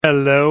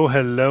Hello,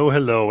 hello,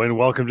 hello, and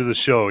welcome to the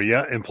show.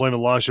 Yeah,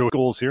 Employment Law Show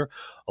Goals here,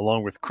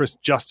 along with Chris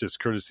Justice,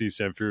 courtesy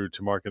Samfiru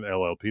Tamarkin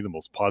LLP, the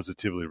most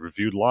positively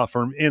reviewed law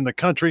firm in the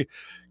country.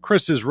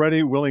 Chris is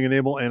ready, willing, and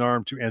able, and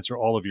armed to answer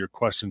all of your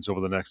questions over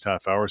the next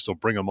half hour, so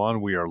bring them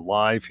on. We are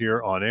live here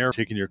on air,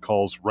 taking your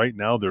calls right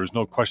now. There is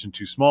no question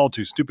too small,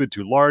 too stupid,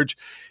 too large.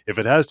 If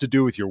it has to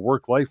do with your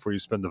work life, where you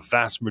spend the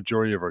vast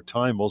majority of our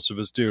time, most of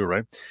us do,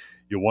 right?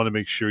 You'll want to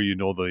make sure you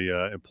know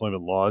the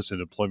employment laws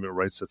and employment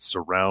rights that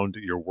surround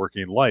your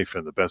working life.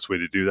 And the best way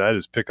to do that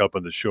is pick up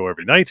on the show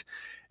every night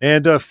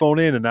and phone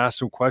in and ask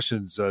some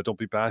questions. Don't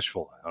be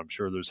bashful. I'm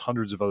sure there's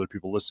hundreds of other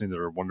people listening that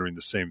are wondering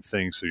the same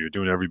thing. So you're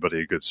doing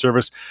everybody a good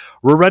service.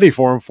 We're ready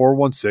for them.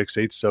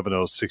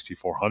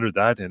 416-870-6400.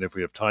 That. And if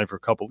we have time for a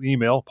couple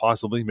email,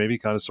 possibly, maybe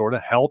kind of, sort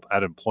of,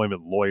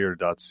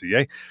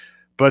 help@employmentlawyer.ca.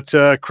 But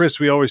Chris,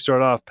 we always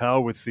start off,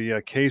 pal, with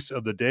the case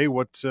of the day.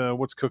 What's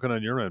cooking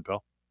on your end,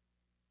 pal?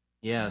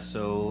 Yeah,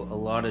 so a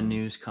lot of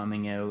news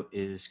coming out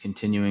is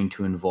continuing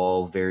to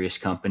involve various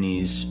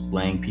companies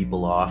laying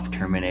people off,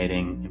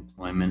 terminating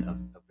employment of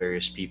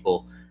various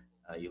people.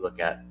 You look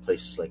at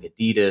places like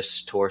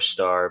Adidas,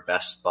 Torstar,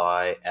 Best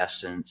Buy,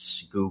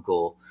 Essence,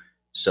 Google.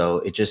 So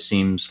it just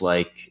seems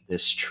like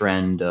this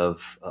trend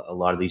of a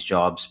lot of these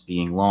jobs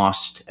being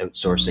lost,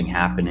 outsourcing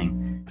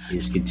happening,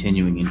 is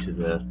continuing into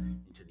the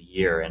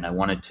year. And I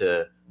wanted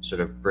to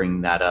sort of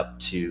bring that up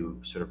to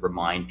sort of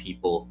remind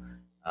people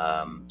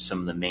some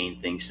of the main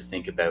things to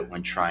think about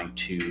when trying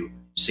to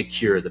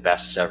secure the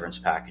best severance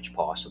package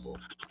possible,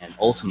 and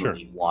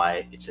ultimately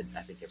why it's in,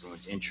 I think,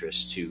 everyone's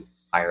interest to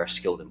hire a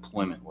skilled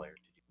employment lawyer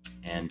to do.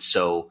 And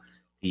so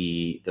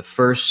the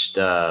first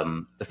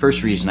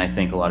reason I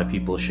think a lot of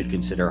people should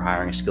consider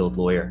hiring a skilled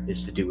lawyer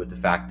is to do with the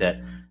fact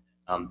that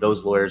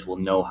those lawyers will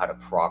know how to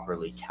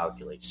properly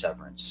calculate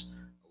severance.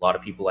 A lot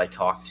of people I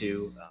talk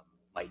to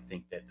might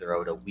think that they're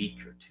out a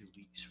week or 2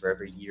 weeks for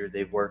every year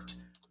they've worked,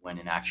 when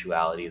in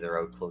actuality they're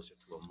out closer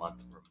to a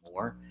month or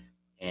more.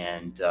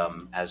 And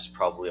as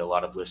probably a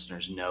lot of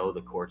listeners know,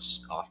 the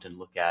courts often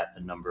look at a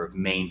number of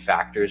main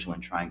factors when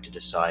trying to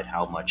decide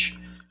how much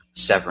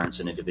severance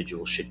an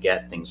individual should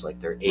get. Things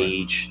like their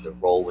age, the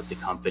role with the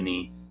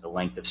company, the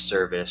length of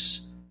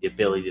service, the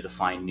ability to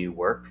find new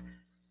work.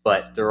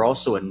 But there are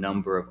also a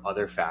number of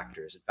other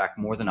factors. In fact,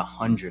 more than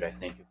 100, I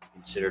think, have been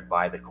considered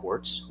by the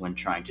courts when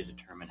trying to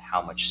determine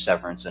how much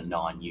severance a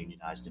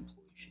non-unionized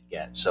employee should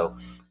get. So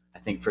I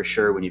think for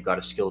sure when you've got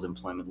a skilled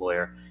employment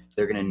lawyer,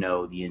 they're going to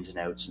know the ins and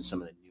outs and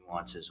some of the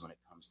nuances when it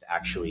comes to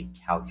actually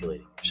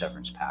calculating your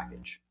severance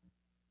package.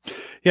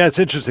 Yeah, it's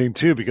interesting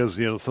too because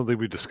something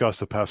we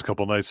discussed the past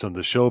couple of nights on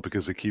the show,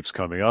 because it keeps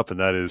coming up, and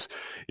that is,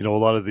 a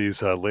lot of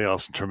these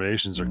layoffs and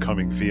terminations are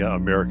coming via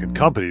American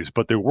companies,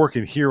 but they're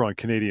working here on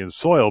Canadian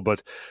soil.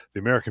 But the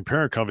American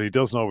parent company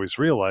doesn't always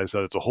realize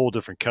that it's a whole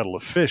different kettle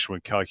of fish when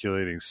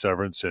calculating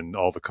severance and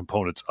all the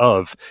components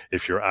of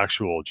if your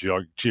actual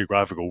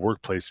geographical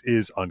workplace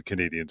is on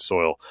Canadian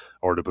soil,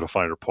 or to put a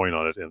finer point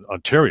on it, in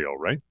Ontario,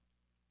 right?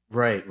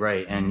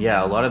 Right. And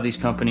yeah, a lot of these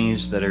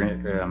companies that are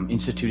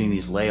instituting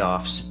these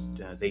layoffs,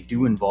 they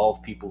do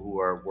involve people who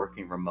are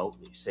working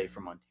remotely, say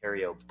from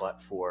Ontario, but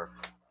for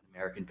an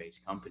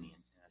American-based company.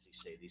 And as you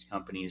say, these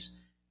companies,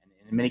 and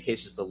in many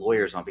cases, the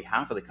lawyers on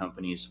behalf of the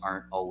companies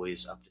aren't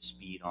always up to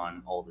speed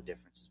on all the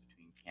differences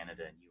between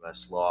Canada and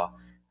U.S. law.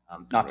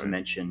 Not to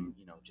mention,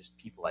 just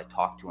people I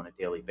talk to on a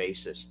daily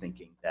basis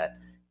thinking that,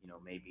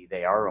 maybe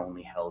they are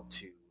only held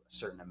to a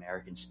certain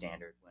American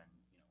standard when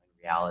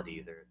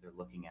reality, they're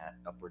looking at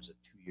upwards of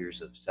 2 years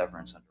of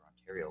severance under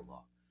Ontario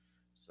law.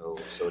 So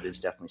it is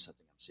definitely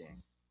something I'm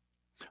seeing.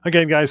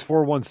 Again, guys,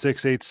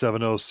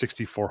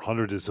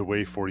 416-870-6400 is a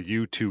way for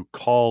you to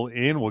call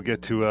in. We'll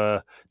get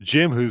to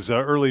Jim, who's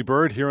early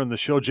bird here on the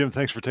show. Jim,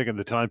 thanks for taking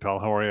the time, pal.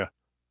 How are you?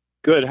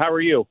 Good. How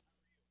are you?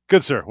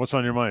 Good, sir. What's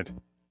on your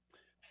mind?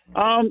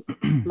 My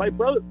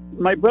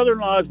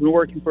brother-in-law has been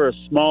working for a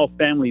small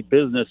family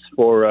business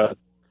for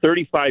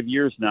 35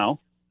 years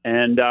now,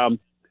 and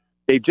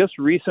they've just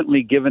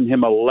recently given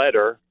him a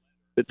letter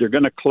that they're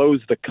going to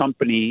close the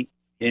company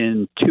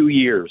in 2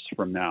 years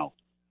from now.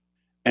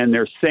 And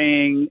they're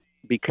saying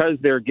because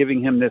they're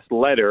giving him this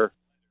letter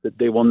that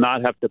they will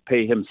not have to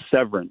pay him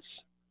severance.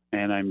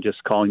 And I'm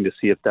just calling to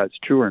see if that's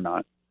true or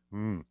not.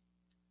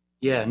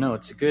 Yeah, no,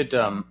 it's a good,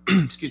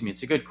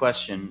 it's a good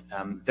question.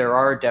 There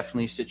are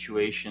definitely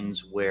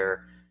situations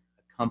where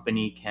a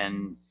company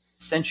can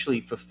essentially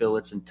fulfill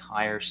its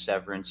entire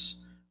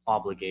severance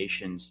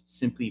obligations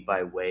simply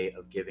by way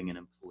of giving an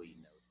employee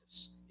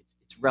notice.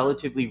 It's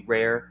relatively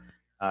rare.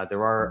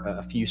 There are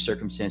a few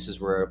circumstances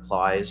where it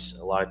applies.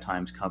 A lot of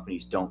times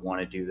companies don't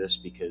want to do this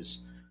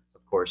because,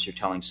 of course, you're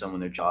telling someone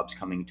their job's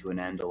coming to an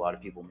end. A lot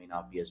of people may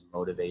not be as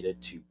motivated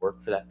to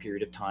work for that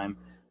period of time.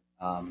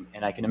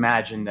 And I can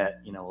imagine that,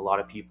 a lot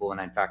of people,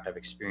 and in fact, I've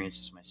experienced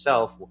this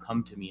myself, will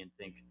come to me and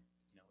think,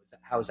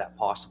 how is that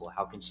possible?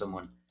 How can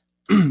someone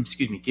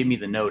give me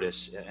the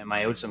notice? Am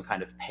I owed some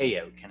kind of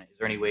payout? Is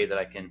there any way that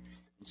I can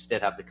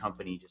instead have the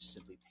company just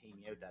simply pay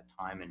me out that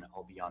time and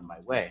I'll be on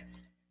my way?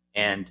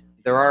 And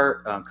there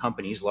are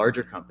companies,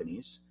 larger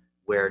companies,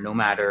 where no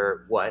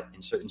matter what,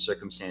 in certain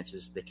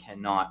circumstances, they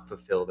cannot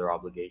fulfill their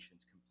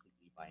obligations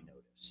completely by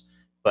notice.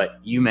 But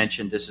you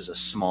mentioned this is a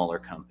smaller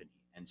company.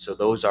 And so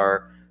those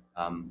are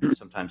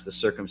sometimes the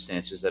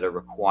circumstances that are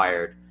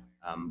required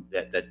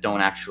that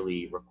don't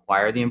actually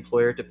require the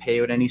employer to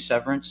pay out any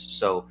severance.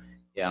 So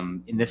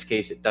in this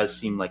case, it does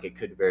seem like it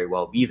could very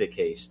well be the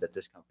case that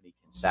this company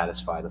can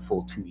satisfy the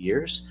full 2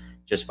 years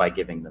just by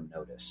giving them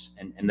notice.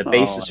 And the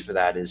basis for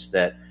that is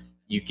that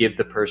you give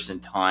the person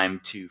time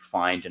to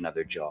find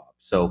another job.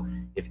 So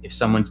if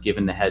someone's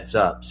given the heads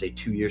up, say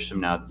 2 years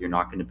from now, that you're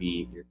not going to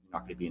be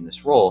in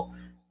this role,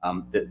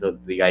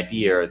 the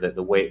idea, or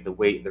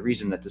the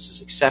reason that this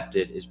is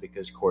accepted is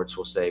because courts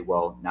will say,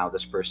 well, now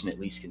this person at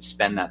least can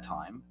spend that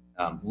time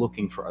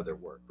looking for other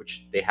work,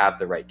 which they have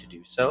the right to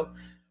do so,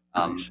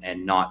 and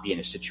not be in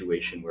a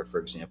situation where, for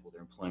example,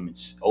 their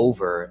employment's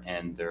over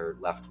and they're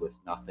left with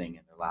nothing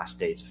and their last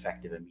day is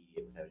effective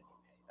immediately without any pay.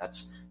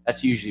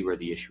 That's usually where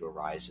the issue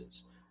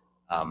arises.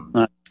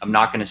 I'm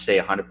not going to say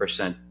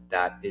 100%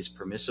 that is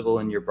permissible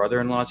in your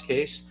brother-in-law's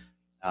case.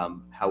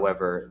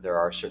 However, there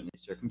are certainly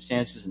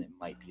circumstances, and it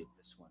might be that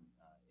this one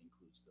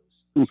includes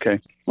those. Okay.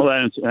 Well,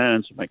 that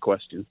answers my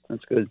question.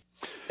 That's good.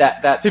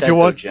 That said,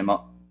 though, Jim,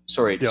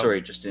 sorry,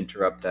 just to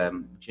interrupt,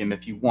 Jim.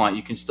 If you want,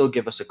 you can still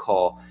give us a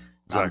call.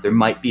 Exactly. There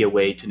might be a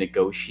way to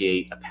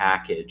negotiate a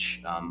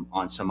package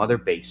on some other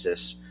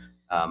basis,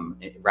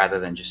 rather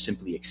than just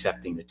simply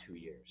accepting the 2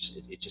 years.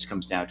 It just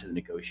comes down to the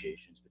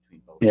negotiations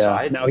between both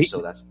sides,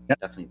 so that's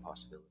definitely a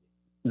possibility.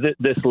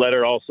 This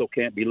letter also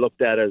can't be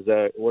looked at as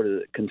a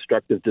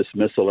constructive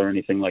dismissal or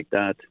anything like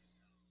that.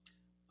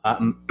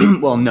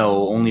 Well,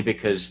 no, only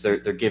because they're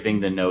giving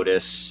the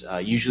notice.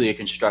 Usually, a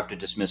constructive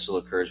dismissal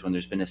occurs when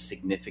there's been a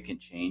significant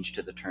change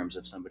to the terms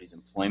of somebody's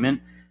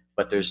employment,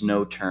 but there's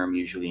no term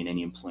usually in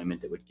any employment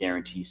that would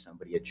guarantee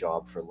somebody a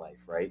job for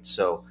life, right?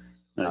 So,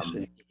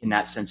 in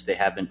that sense, they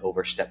haven't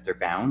overstepped their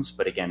bounds.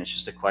 But again, it's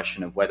just a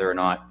question of whether or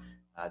not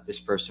this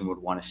person would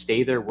want to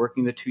stay there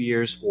working the 2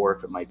 years, or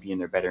if it might be in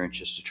their better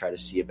interest to try to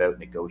see about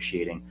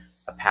negotiating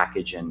a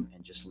package and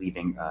just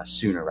leaving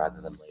sooner rather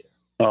than later.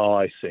 Oh,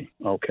 I see.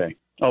 Okay.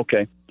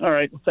 All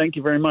right. Well, thank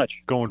you very much.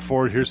 Going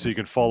forward here, so you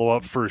can follow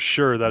up for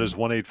sure. That is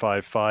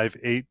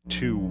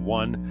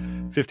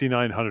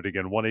 1-855-821-5900.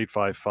 Again,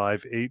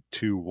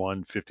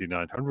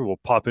 1-855-821-5900. We'll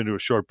pop into a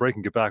short break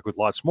and get back with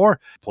lots more.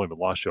 Employment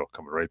Law Show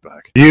coming right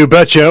back. You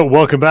betcha.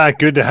 Welcome back.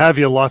 Good to have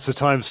you. Lots of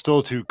time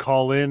still to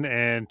call in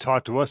and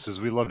talk to us, as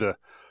we love to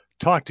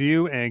talk to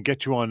you and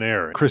get you on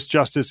air. Chris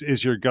Justice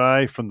is your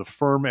guy from the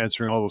firm,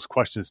 answering all those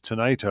questions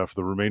tonight for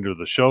the remainder of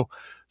the show.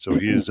 So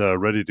he is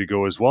ready to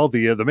go as well.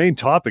 The main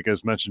topic,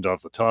 as mentioned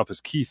off the top, is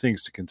key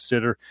things to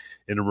consider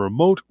in a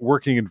remote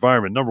working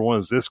environment. Number one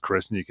is this,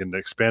 Chris, and you can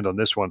expand on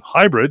this one: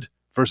 hybrid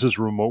versus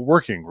remote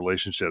working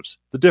relationships.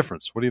 The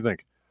difference. What do you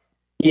think?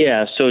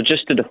 Yeah, so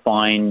just to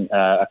define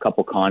a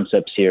couple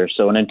concepts here.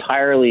 So an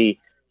entirely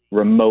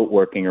remote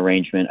working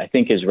arrangement, I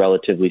think, is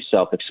relatively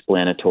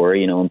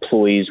self-explanatory.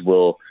 Employees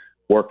will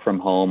work from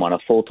home on a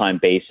full-time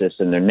basis,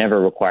 and they're never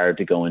required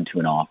to go into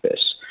an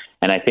office.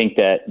 And I think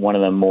that one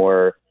of the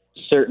more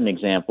certain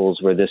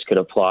examples where this could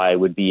apply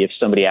would be if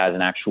somebody has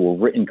an actual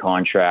written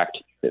contract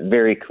that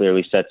very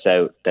clearly sets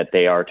out that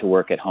they are to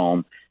work at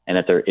home and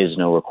that there is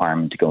no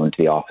requirement to go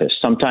into the office.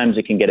 Sometimes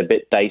it can get a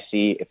bit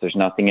dicey if there's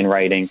nothing in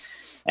writing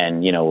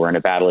and, we're in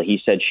a battle of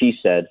he said, she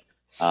said.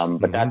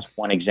 But that's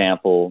one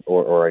example,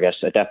 or I guess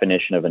a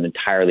definition of an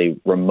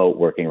entirely remote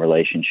working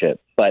relationship.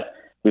 But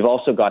we've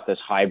also got this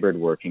hybrid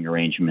working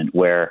arrangement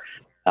where,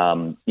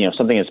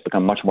 something has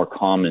become much more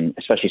common,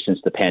 especially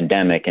since the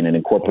pandemic, and it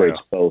incorporates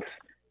both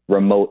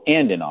remote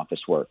and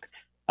in-office work.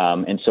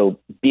 And so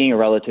being a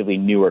relatively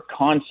newer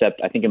concept,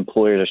 I think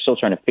employers are still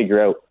trying to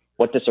figure out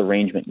what this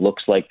arrangement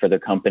looks like for their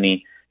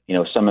company.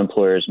 Some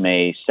employers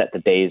may set the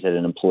days that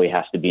an employee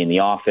has to be in the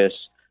office,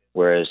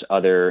 whereas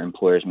other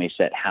employers may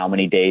set how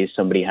many days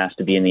somebody has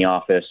to be in the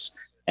office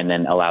and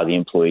then allow the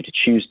employee to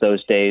choose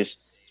those days.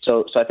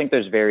 So I think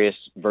there's various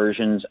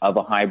versions of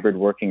a hybrid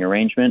working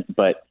arrangement,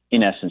 but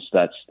in essence,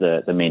 that's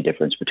the main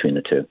difference between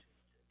the two.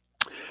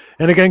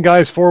 And again,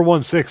 guys,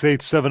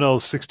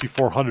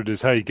 416-870-6400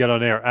 is how you get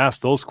on air.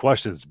 Ask those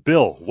questions.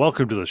 Bill,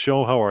 welcome to the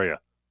show. How are you?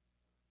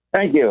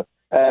 Thank you.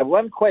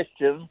 One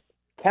question.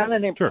 Can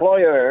an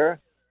employer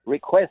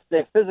request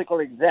a physical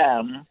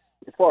exam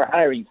before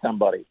hiring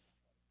somebody?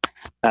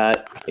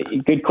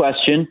 Good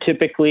question.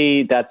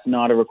 Typically, that's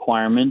not a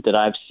requirement that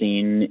I've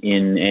seen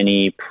in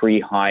any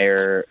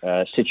pre-hire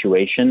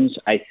situations.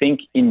 I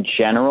think in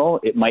general,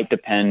 it might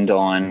depend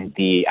on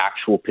the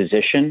actual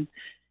position.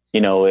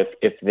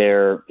 If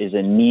there is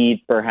a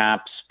need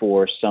perhaps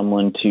for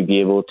someone to be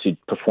able to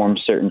perform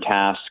certain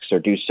tasks or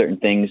do certain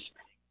things,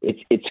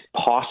 it's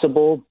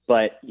possible,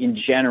 but in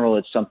general,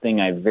 it's something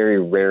I very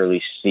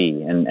rarely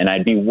see. And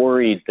I'd be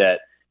worried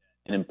that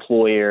an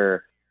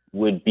employer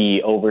would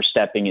be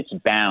overstepping its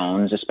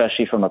bounds,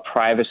 especially from a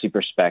privacy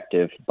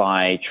perspective,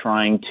 by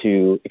trying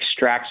to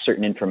extract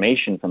certain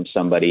information from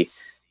somebody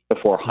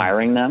before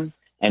hiring them.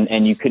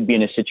 And you could be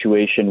in a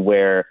situation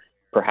where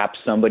perhaps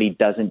somebody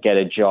doesn't get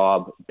a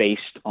job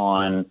based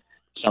on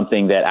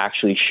something that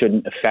actually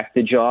shouldn't affect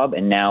the job.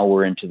 And now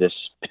we're into this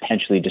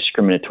potentially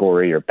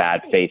discriminatory or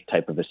bad faith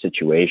type of a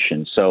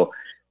situation. So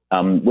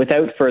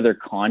without further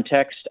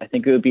context, I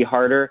think it would be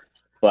harder,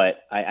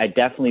 but I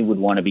definitely would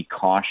want to be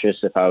cautious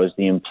if I was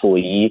the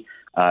employee,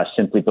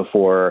 simply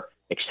before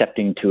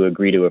accepting to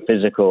agree to a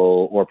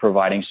physical or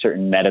providing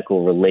certain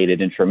medical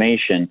related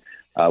information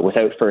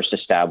without first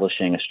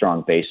establishing a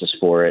strong basis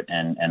for it.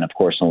 And of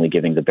course, only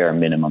giving the bare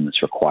minimum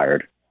that's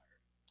required.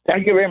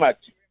 Thank you very much.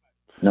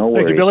 No worries.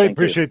 Thank you, Billy.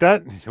 Appreciate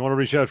that. If you want to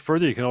reach out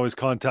further, you can always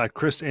contact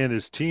Chris and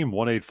his team,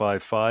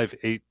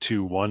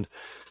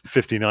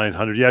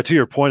 1-855-821-5900. Yeah, to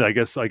your point, I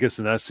guess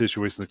in that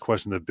situation, the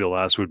question that Bill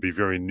asked would be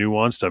very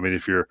nuanced. I mean,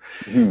 if you're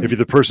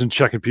the person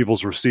checking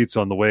people's receipts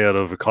on the way out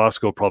of a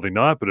Costco, probably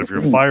not. But if you're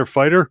a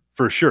firefighter,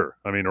 for sure.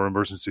 I mean, or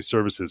emergency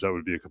services, that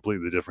would be a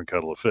completely different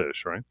kettle of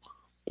fish, right?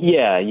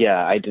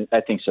 Yeah, I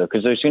think so,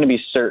 because there's going to be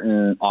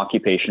certain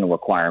occupational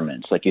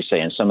requirements, like you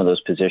say, in some of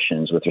those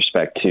positions with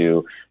respect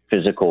to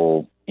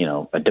physical,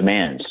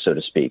 demands, so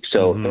to speak.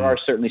 So there are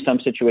certainly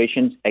some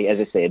situations, as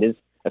I say, it is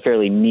a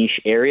fairly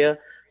niche area,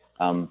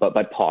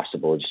 but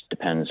possible. It just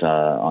depends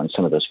on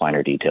some of those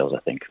finer details, I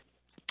think.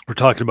 We're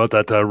talking about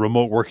that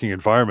remote working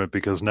environment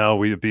because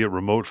now be it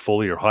remote,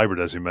 fully, or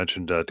hybrid, as you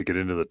mentioned, to get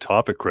into the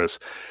topic, Chris,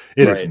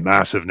 it is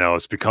massive now.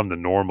 It's become the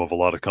norm of a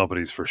lot of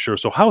companies for sure.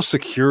 So how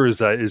secure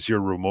is your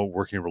remote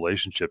working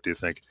relationship, do you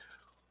think?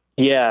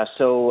 Yeah.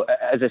 So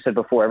as I said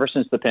before, ever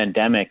since the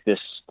pandemic, this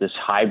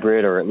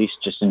hybrid, or at least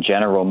just in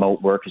general,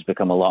 remote work has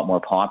become a lot more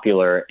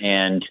popular.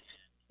 And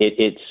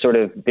it's sort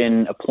of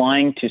been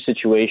applying to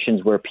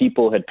situations where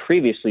people had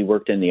previously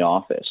worked in the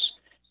office.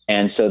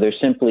 And so they're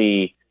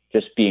simply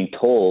just being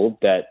told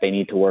that they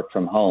need to work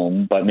from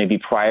home, but maybe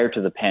prior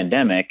to the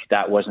pandemic,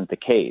 that wasn't the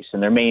case.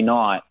 And there may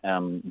not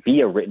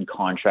be a written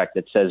contract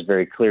that says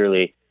very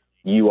clearly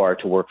you are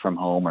to work from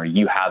home or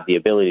you have the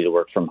ability to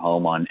work from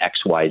home on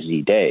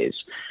XYZ days.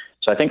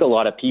 So I think a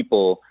lot of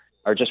people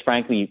are just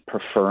frankly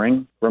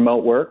preferring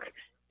remote work,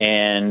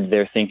 and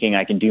they're thinking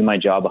I can do my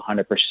job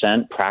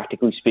 100%.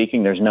 Practically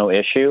speaking, there's no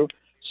issue.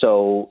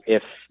 So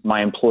if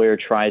my employer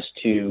tries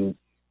to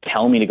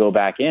tell me to go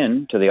back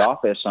in to the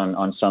office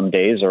on some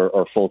days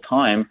or full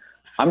time,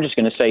 I'm just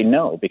going to say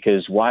no,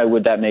 because why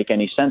would that make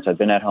any sense? I've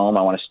been at home.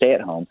 I want to stay at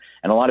home.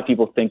 And a lot of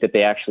people think that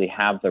they actually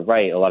have the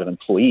right, a lot of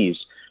employees,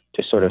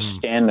 to sort of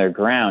stand their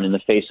ground in the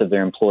face of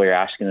their employer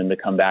asking them to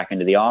come back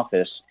into the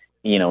office,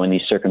 in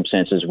these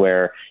circumstances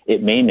where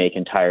it may make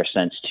entire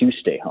sense to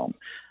stay home.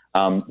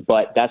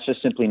 But that's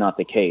just simply not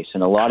the case.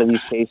 In a lot of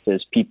these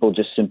cases, people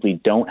just simply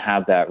don't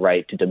have that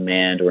right to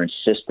demand or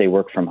insist they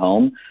work from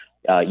home.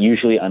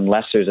 Usually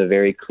unless there's a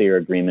very clear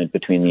agreement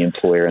between the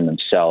employer and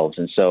themselves.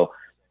 And so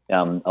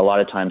a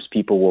lot of times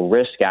people will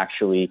risk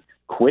actually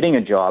quitting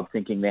a job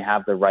thinking they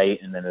have the right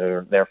and then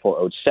they're therefore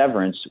owed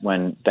severance,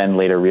 when then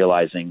later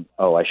realizing,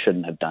 oh, I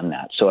shouldn't have done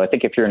that. So I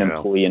think if you're an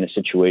employee in a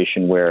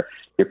situation where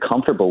you're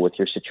comfortable with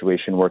your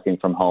situation working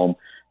from home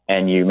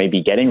and you may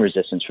be getting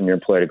resistance from your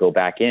employer to go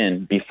back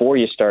in, before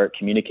you start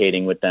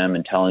communicating with them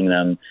and telling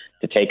them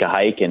to take a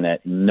hike and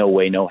that no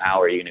way, no how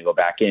are you going to go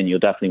back in, you'll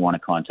definitely want to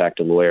contact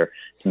a lawyer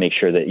to make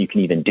sure that you can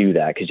even do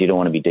that, because you don't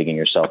want to be digging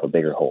yourself a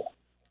bigger hole.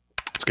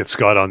 Let's get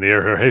Scott on the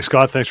air here. Hey,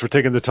 Scott, thanks for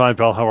taking the time,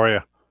 pal. How are you?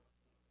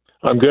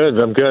 I'm good.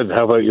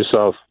 How about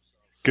yourself?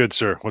 Good,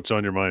 sir. What's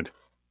on your mind?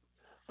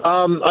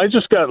 I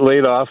just got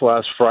laid off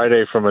last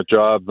Friday from a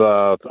job.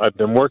 I've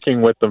been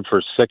working with them for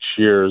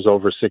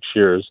over 6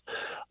 years.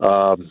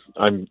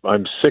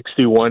 I'm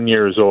 61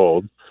 years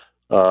old,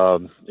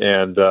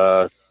 and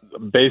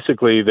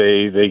basically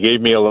they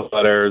gave me a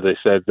letter. They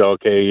said,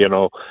 okay,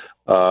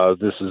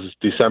 this is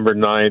December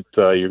 9th.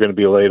 You're going to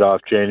be laid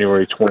off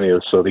January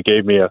 20th. So they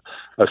gave me a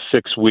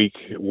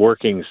 6-week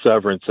working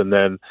severance and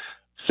then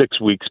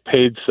 6 weeks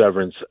paid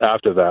severance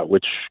after that,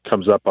 which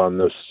comes up on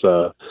this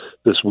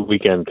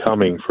weekend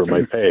coming for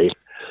my pay.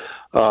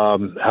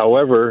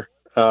 However,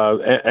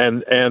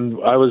 and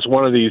I was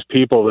one of these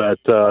people that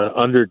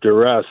under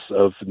duress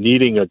of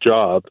needing a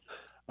job,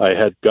 I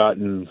had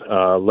gotten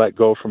let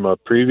go from a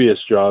previous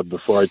job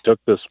before I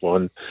took this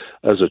one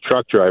as a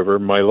truck driver.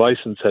 My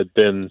license had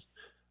been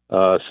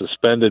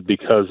suspended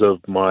because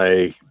of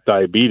my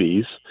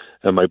diabetes,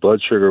 and my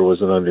blood sugar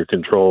wasn't under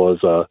control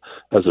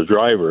as a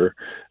driver.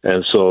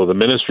 And so the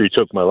ministry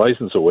took my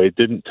license away,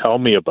 didn't tell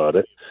me about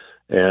it.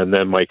 And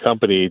then my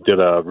company did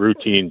a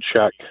routine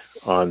check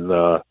on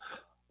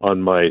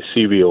my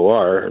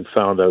CVOR and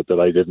found out that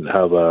I didn't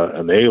have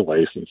an A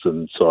license.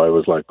 And so I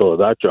was like, oh,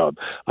 that job.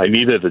 I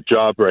needed a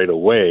job right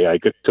away. I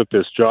took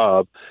this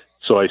job.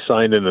 So I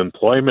signed an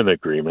employment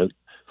agreement,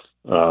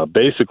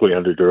 basically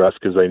under duress,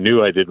 because I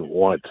knew I didn't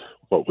want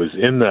what was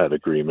in that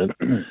agreement.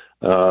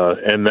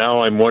 And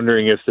now I'm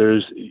wondering if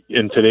there's,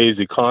 in today's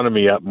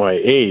economy at my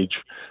age,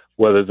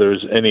 whether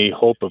there's any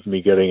hope of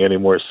me getting any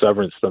more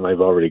severance than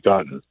I've already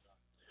gotten.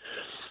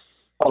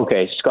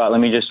 Okay, Scott, let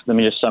me just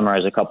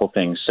summarize a couple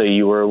things. So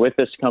you were with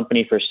this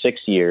company for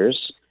 6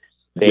 years.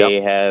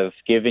 They have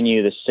given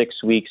you the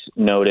 6 weeks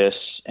notice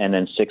and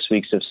then 6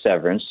 weeks of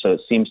severance. So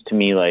it seems to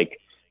me like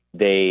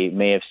they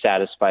may have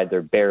satisfied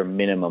their bare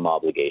minimum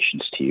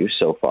obligations to you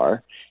so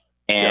far.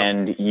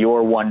 And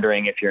you're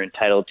wondering if you're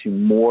entitled to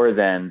more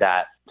than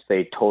that,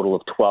 say, total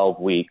of 12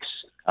 weeks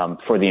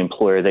for the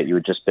employer that you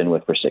had just been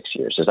with for 6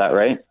 years. Is that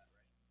right?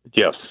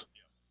 Yes.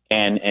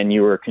 And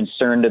you were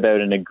concerned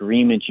about an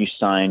agreement you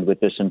signed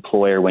with this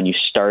employer when you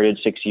started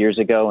 6 years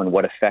ago and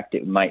what effect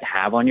it might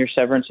have on your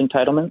severance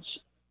entitlements?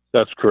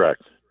 That's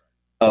correct.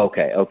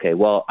 Okay.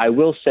 Well, I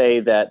will say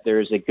that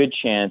there's a good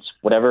chance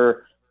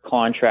whatever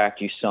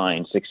contract you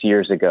signed 6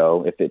 years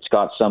ago, if it's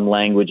got some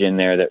language in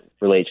there that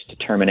relates to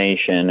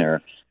termination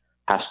or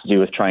has to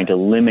do with trying to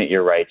limit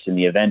your rights in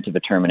the event of a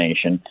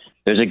termination,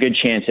 there's a good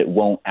chance it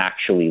won't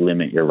actually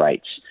limit your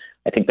rights.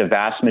 I think the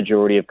vast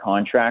majority of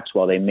contracts,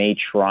 while they may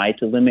try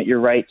to limit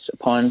your rights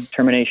upon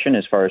termination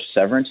as far as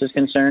severance is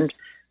concerned,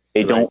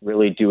 they don't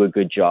really do a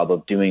good job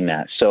of doing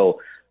that.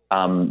 So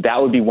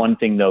that would be one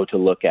thing, though, to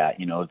look at,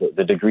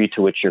 the degree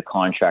to which your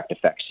contract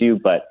affects you.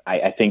 But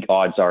I think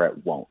odds are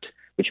it won't,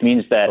 which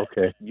means that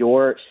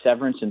your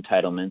severance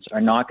entitlements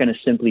are not going to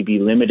simply be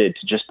limited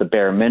to just the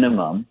bare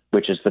minimum,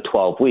 which is the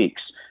 12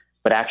 weeks.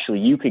 But actually,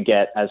 you could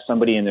get, as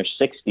somebody in their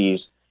 60s,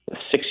 with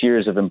 6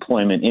 years of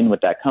employment in with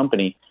that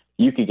company,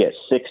 you could get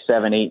 6,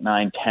 7, 8,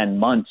 9, 10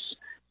 months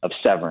of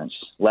severance,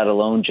 let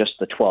alone just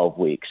the 12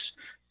 weeks.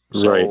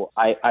 So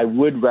I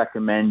would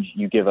recommend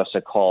you give us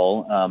a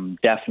call,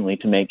 definitely,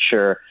 to make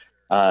sure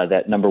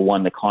that, number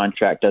one, the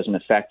contract doesn't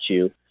affect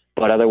you.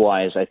 But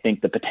otherwise, I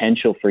think the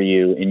potential for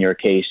you in your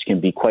case can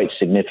be quite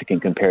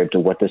significant compared to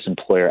what this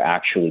employer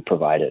actually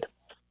provided.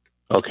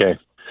 Okay.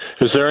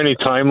 Is there any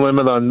time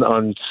limit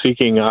on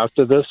seeking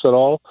after this at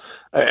all?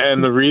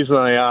 And the reason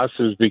I ask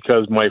is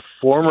because my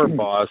former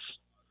boss,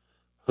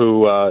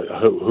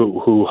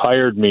 who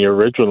hired me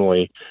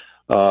originally,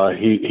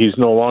 he's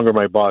no longer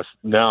my boss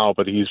now,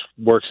 but he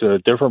works in a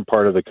different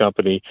part of the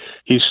company.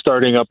 He's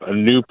starting up a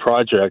new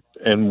project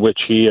in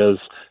which he has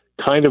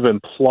kind of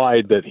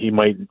implied that he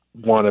might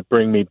want to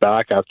bring me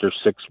back after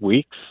 6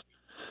 weeks.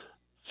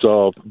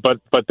 So, but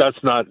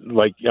that's not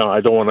like,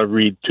 I don't want to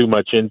read too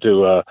much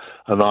into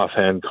an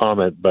offhand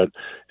comment, but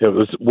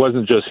it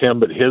wasn't just him,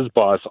 but his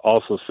boss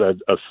also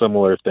said a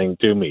similar thing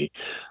to me.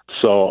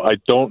 So I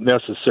don't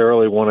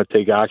necessarily want to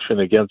take action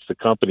against the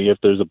company if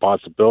there's a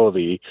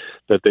possibility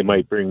that they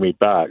might bring me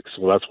back.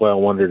 So that's why I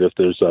wondered if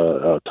there's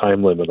a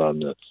time limit on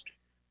this.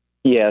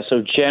 Yeah,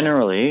 so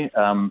generally,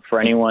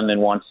 for anyone that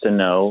wants to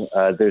know,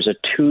 there's a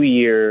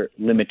 2-year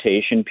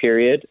limitation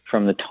period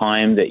from the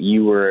time that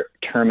you were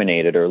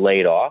terminated or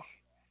laid off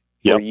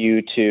for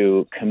you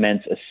to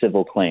commence a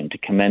civil claim, to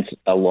commence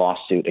a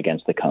lawsuit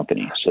against the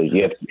company. So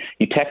you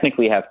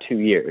technically have 2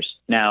 years.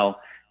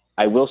 Now,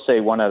 I will say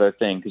one other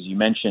thing, because you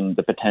mentioned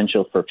the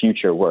potential for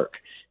future work.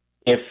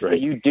 If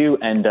you do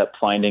end up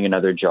finding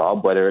another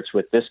job, whether it's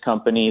with this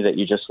company that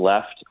you just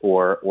left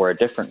or a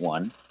different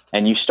one,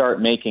 and you start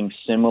making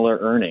similar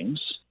earnings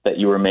that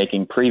you were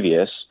making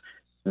previous,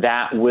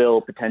 that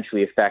will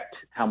potentially affect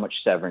how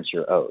much severance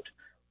you're owed.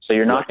 So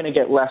you're not going to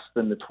get less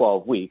than the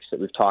 12 weeks that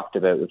we've talked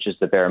about, which is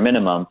the bare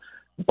minimum.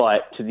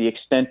 But to the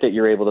extent that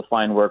you're able to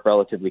find work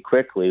relatively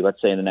quickly,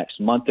 let's say in the next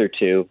month or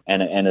two,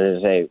 and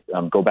as I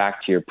go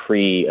back to your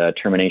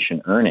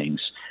pre-termination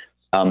earnings,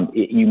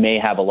 you may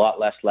have a lot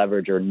less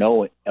leverage or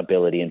no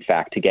ability, in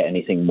fact, to get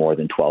anything more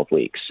than 12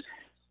 weeks.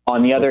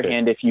 On the other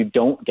hand, if you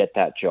don't get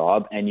that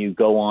job and you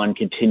go on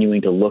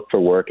continuing to look for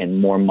work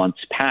and more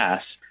months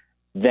pass,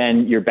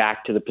 then you're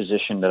back to the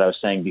position that I was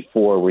saying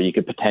before, where you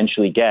could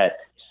potentially get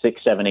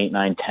 6, 7, 8,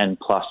 9, 10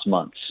 plus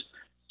months.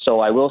 So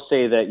I will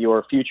say that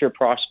your future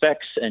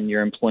prospects and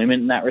your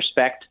employment in that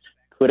respect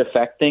could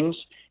affect things.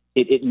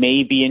 It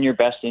may be in your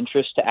best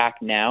interest to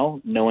act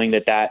now, knowing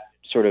that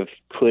sort of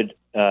could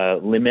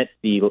limit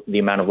the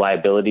amount of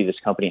liability this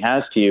company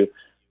has to you.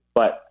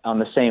 But on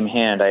the same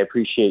hand, I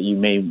appreciate you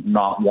may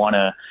not want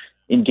to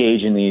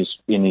engage in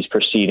these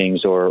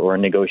proceedings or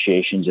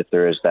negotiations if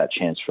there is that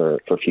chance for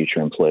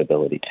future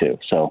employability too.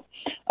 So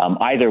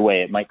either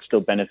way, it might still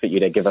benefit you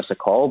to give us a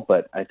call,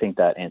 but I think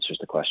that answers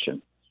the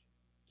question.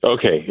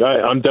 Okay,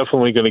 I'm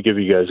definitely going to give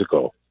you guys a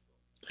call.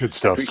 Good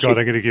stuff, Scott.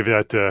 I'm going to give you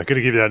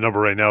that number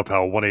right now,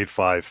 pal.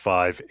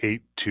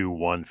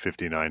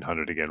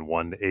 1-855-821-5900. Again,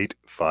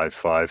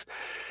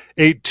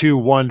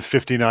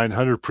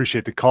 1-855-821-5900.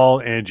 Appreciate the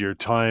call and your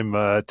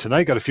time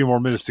tonight. Got a few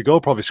more minutes to go.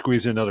 Probably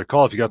squeeze in another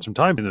call if you got some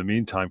time. In the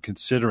meantime,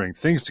 considering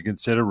things to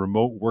consider: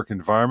 remote work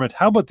environment.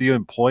 How about the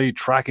employee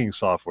tracking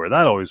software?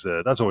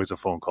 That's always a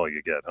phone call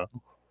you get, huh?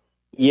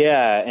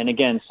 Yeah, and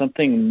again,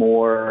 something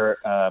more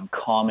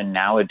common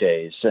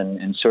nowadays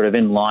and sort of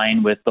in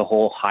line with the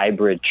whole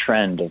hybrid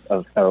trend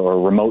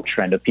or remote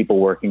trend of people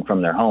working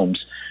from their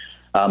homes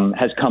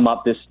has come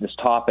up, this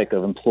topic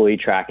of employee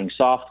tracking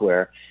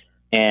software.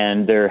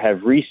 And there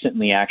have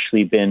recently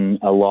actually been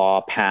a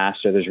law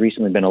passed, or there's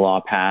recently been a law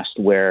passed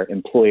where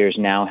employers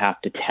now have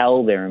to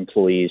tell their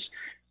employees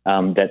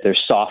that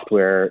there's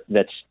software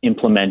that's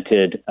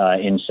implemented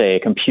in, say, a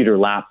computer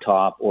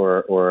laptop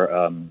or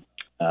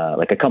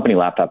like a company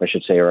laptop, I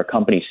should say, or a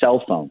company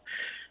cell phone.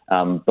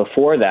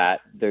 Before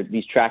that,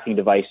 these tracking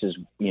devices,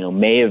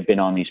 may have been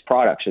on these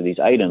products or these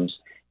items,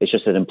 It's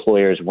just that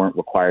employers weren't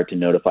required to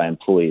notify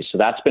employees. So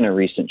that's been a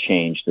recent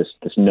change, this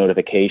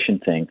notification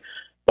thing.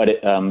 But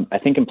I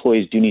think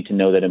employees do need to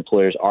know that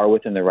employers are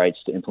within their rights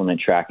to implement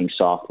tracking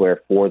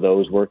software for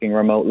those working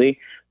remotely.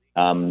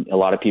 A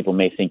lot of people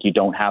may think you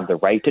don't have the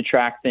right to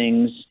track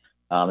things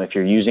if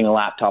you're using a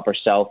laptop or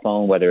cell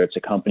phone, whether it's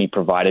a company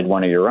provided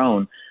one or your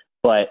own.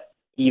 But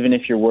even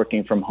if you're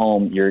working from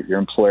home, your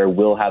employer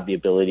will have the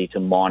ability to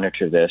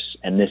monitor this,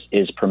 and this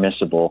is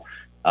permissible,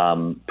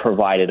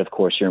 provided, of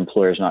course, your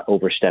employer is not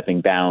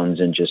overstepping bounds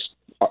and just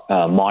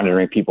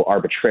monitoring people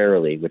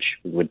arbitrarily, which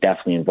would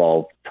definitely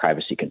involve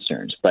privacy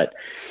concerns. But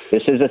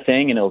this is a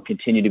thing, and it will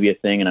continue to be a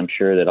thing, and I'm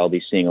sure that I'll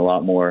be seeing a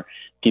lot more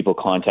people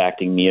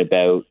contacting me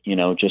about,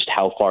 just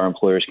how far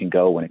employers can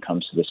go when it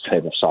comes to this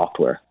type of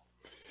software.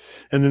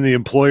 And then the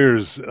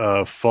employer's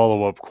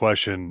follow-up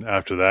question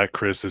after that,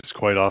 Chris, is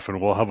quite often,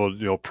 well, how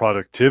about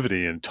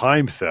productivity and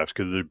time theft?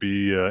 Could there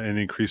be an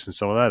increase in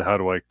some of that? How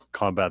do I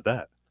combat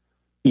that?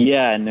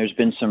 Yeah, and there's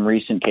been some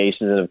recent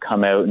cases that have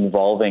come out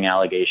involving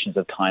allegations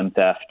of time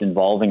theft,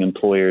 involving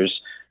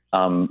employers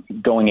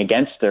going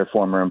against their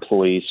former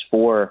employees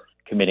for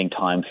committing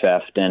time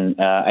theft. And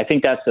I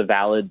think that's a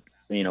valid,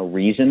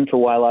 reason for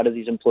why a lot of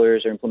these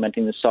employers are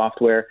implementing this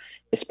software,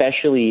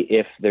 especially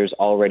if there's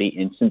already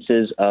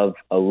instances of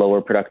a lower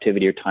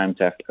productivity or time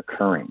theft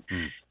occurring.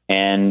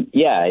 And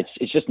yeah,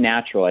 it's just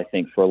natural, I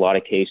think, for a lot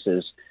of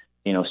cases.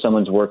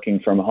 Someone's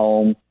working from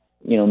home,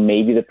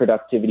 maybe the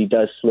productivity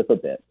does slip a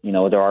bit.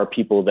 There are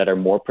people that are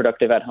more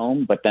productive at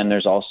home, but then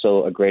there's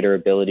also a greater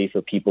ability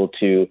for people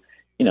to,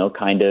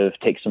 kind of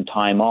take some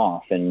time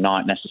off and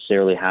not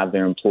necessarily have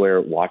their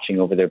employer watching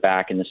over their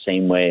back in the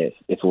same way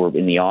if we're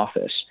in the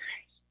office.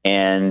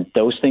 And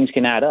those things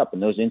can add up,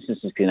 and those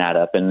instances can add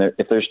up. And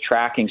if there's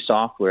tracking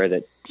software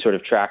that sort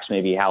of tracks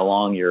maybe how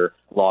long you're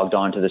logged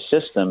onto the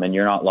system and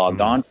you're not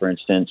logged on, for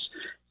instance,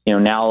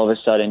 now all of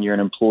a sudden you're an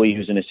employee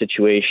who's in a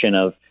situation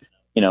of,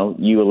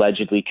 you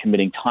allegedly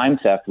committing time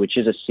theft, which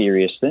is a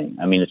serious thing.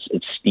 I mean,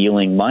 it's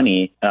stealing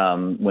money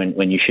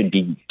when you should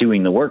be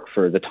doing the work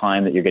for the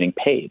time that you're getting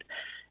paid.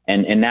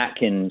 And that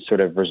can sort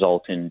of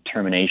result in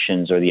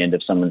terminations or the end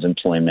of someone's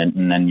employment.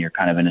 And then you're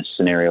kind of in a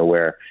scenario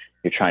where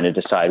you're trying to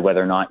decide whether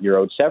or not you're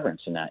owed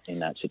severance in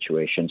that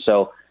situation.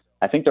 So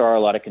I think there are a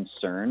lot of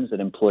concerns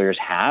that employers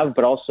have,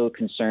 but also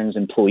concerns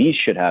employees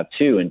should have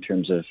too, in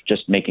terms of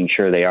just making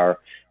sure they are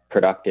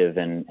productive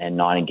and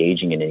not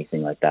engaging in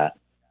anything like that.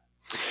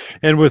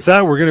 And with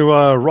that, we're going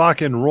to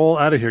rock and roll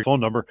out of here. Phone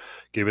number,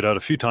 gave it out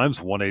a few times,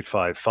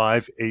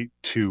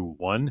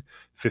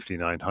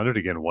 1-855-821-5900.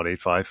 Again,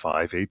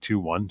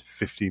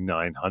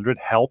 1-855-821-5900.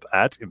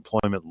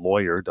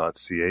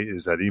 help@employmentlawyer.ca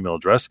is that email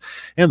address.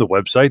 And the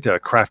website,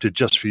 crafted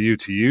just for you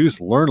to use.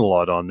 Learn a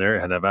lot on there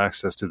and have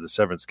access to the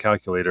severance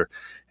calculator.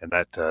 And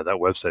that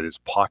website is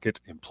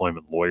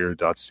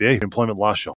pocketemploymentlawyer.ca. Employment Law Show.